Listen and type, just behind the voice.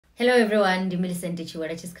Hello everyone, ndimilisente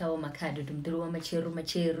chiwara chiskawo makado dumdruwa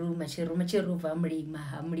macheru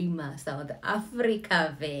vamrima South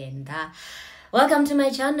Africa venda. Welcome to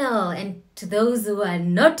my channel, and to those who are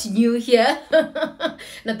not new here,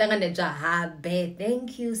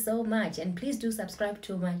 thank you so much, and please do subscribe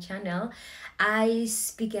to my channel. I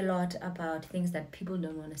speak a lot about things that people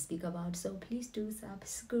don't want to speak about, so please do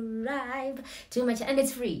subscribe to my channel, and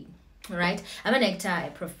it's free. All right, I'm an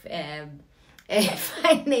actor, a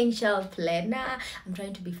financial planner. I'm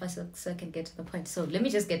trying to be fast so I can get to the point. So let me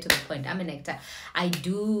just get to the point. I'm an actor. I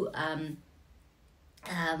do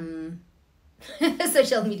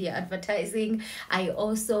social media advertising. I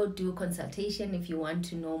also do consultation if you want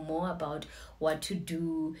to know more about what to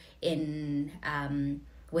do in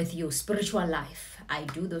with your spiritual life. I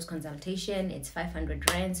do those consultation. It's 500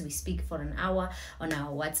 rands. We speak for an hour on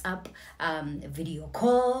our WhatsApp video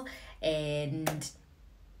call, and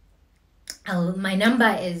my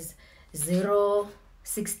number is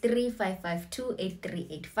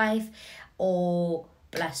 063-552-8385 or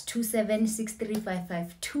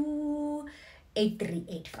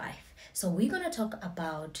 +2763-552-8385. So we're going to talk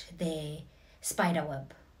about the spider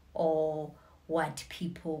web, or what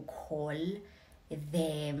people call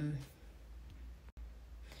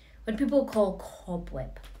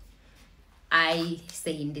CObWEB. I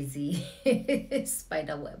say in the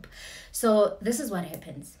spider web. So this is what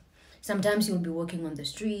happens. Sometimes you'll be walking on the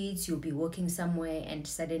streets, you'll be walking somewhere, and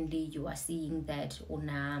suddenly you are seeing that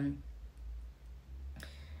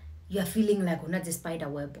you are feeling like the spider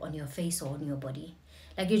web on your face or on your body.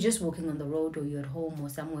 Like you're just walking on the road, or you're at home or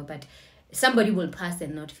somewhere, but somebody will pass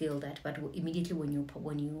and not feel that. But immediately when you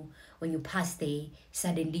pass there,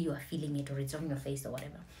 suddenly you are feeling it, or it's on your face or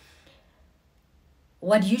whatever.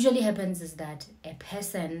 What usually happens is that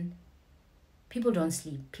people don't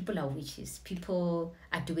sleep. People are witches. People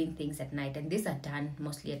are doing things at night, and these are done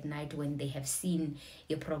mostly at night when they have seen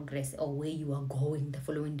your progress, or where you are going the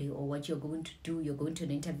following day, or what you're going to do. You're going to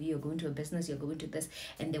an interview, you're going to a business, you're going to this,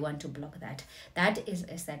 and they want to block that. That is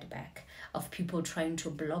a setback of people trying to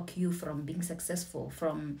block you from being successful,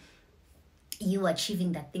 from you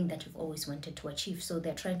achieving that thing that you've always wanted to achieve. So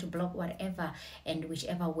they're trying to block whatever and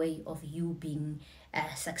whichever way of you being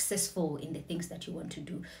successful in the things that you want to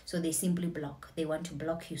do. So they simply block. They want to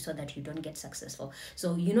block you so that you don't get successful.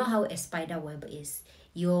 So you know how a spider web is.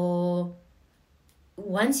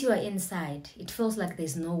 Once you are inside, it feels like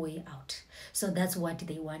there's no way out. So that's what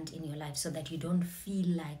they want in your life, so that you don't feel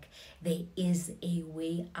like there is a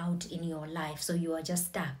way out in your life. So you are just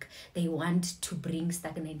stuck. They want to bring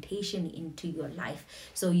stagnation into your life,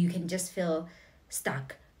 so you can just feel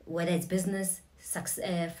stuck. Whether it's business,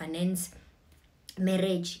 success, finance,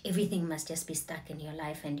 marriage, everything must just be stuck in your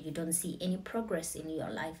life, and you don't see any progress in your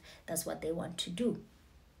life. That's what they want to do.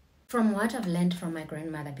 From what I've learned from my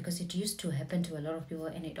grandmother, because it used to happen to a lot of people,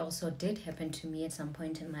 and it also did happen to me at some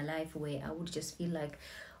point in my life, where I would just feel like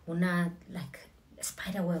a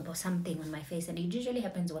spider web or something on my face. And it usually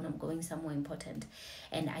happens when I'm going somewhere important,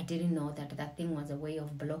 and I didn't know that that thing was a way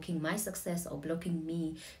of blocking my success, or blocking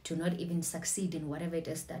me to not even succeed in whatever it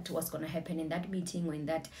is that was going to happen in that meeting, or in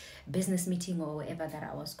that business meeting, or wherever that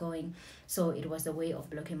I was going. So it was a way of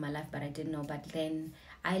blocking my life, but I didn't know. But then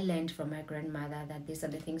I learned from my grandmother that these are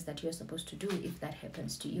the things that you're supposed to do if that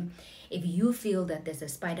happens to you. If you feel that there's a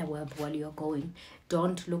spider web while you're going,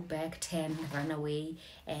 don't look back, turn, run away,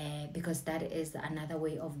 because that is another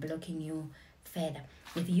way of blocking you further.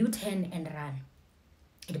 If you turn and run,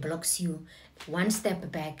 it blocks you. One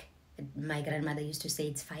step back, my grandmother used to say,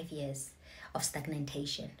 it's 5 years of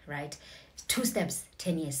stagnation, right? 2 steps,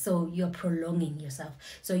 10 years. So you're prolonging yourself.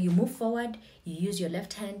 So you move forward, you use your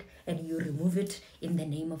left hand, and you remove it in the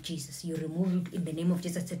name of Jesus. You remove it in the name of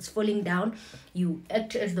Jesus. It's falling down. You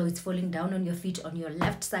act as though it's falling down on your feet. On your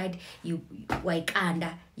left side, you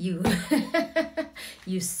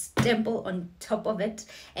you stample on top of it,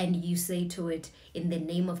 and you say to it, in the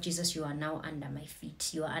name of Jesus, you are now under my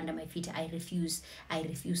feet. You are under my feet. I refuse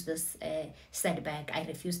this setback. I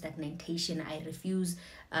refuse stagnation. I refuse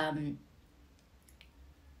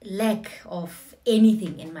lack of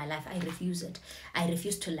anything in my life. I refuse it. I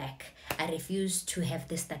refuse to lack. I refuse to have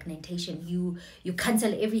this stagnation. You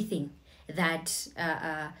cancel everything that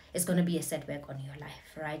is going to be a setback on your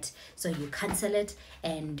life, right? So you cancel it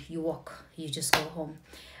and you walk. You just go home.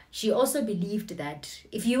 She also believed that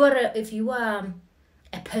if you are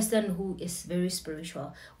a person who is very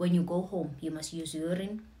spiritual, when you go home, you must use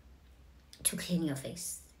urine to clean your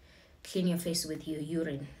face. Clean your face with your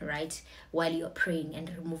urine, right, while you're praying and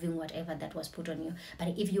removing whatever that was put on you.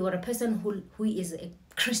 But if you are a person who is a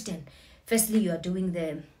Christian, firstly you are doing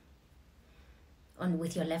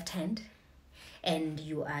with your left hand, and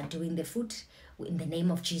you are doing the food in the name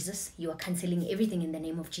of Jesus. You are canceling everything in the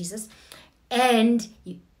name of Jesus. And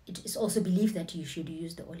it is also believed that you should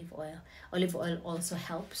use the olive oil. Olive oil also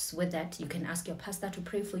helps with that. You can ask your pastor to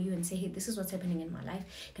pray for you and say, hey, this is what's happening in my life.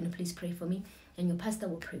 Can you please pray for me? And your pastor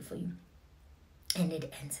will pray for you. And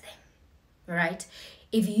it ends there. Right?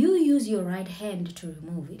 If you use your right hand to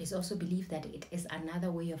remove, it is also believed that it is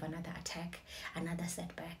another way of another attack, another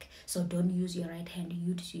setback. So don't use your right hand,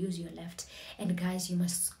 use your left. And guys, you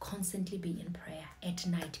must constantly be in prayer at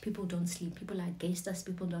night. People don't sleep. People are against us.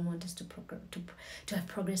 People don't want us to have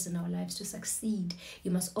progress in our lives, to succeed.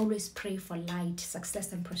 You must always pray for light,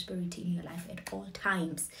 success, and prosperity in your life at all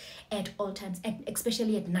times. At all times, and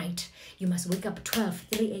especially at night. You must wake up 3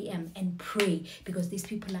 a.m. and pray, because these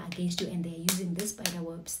people are against you and they are using this spider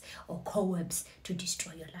webs or CObWEBs to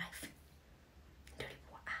destroy your life.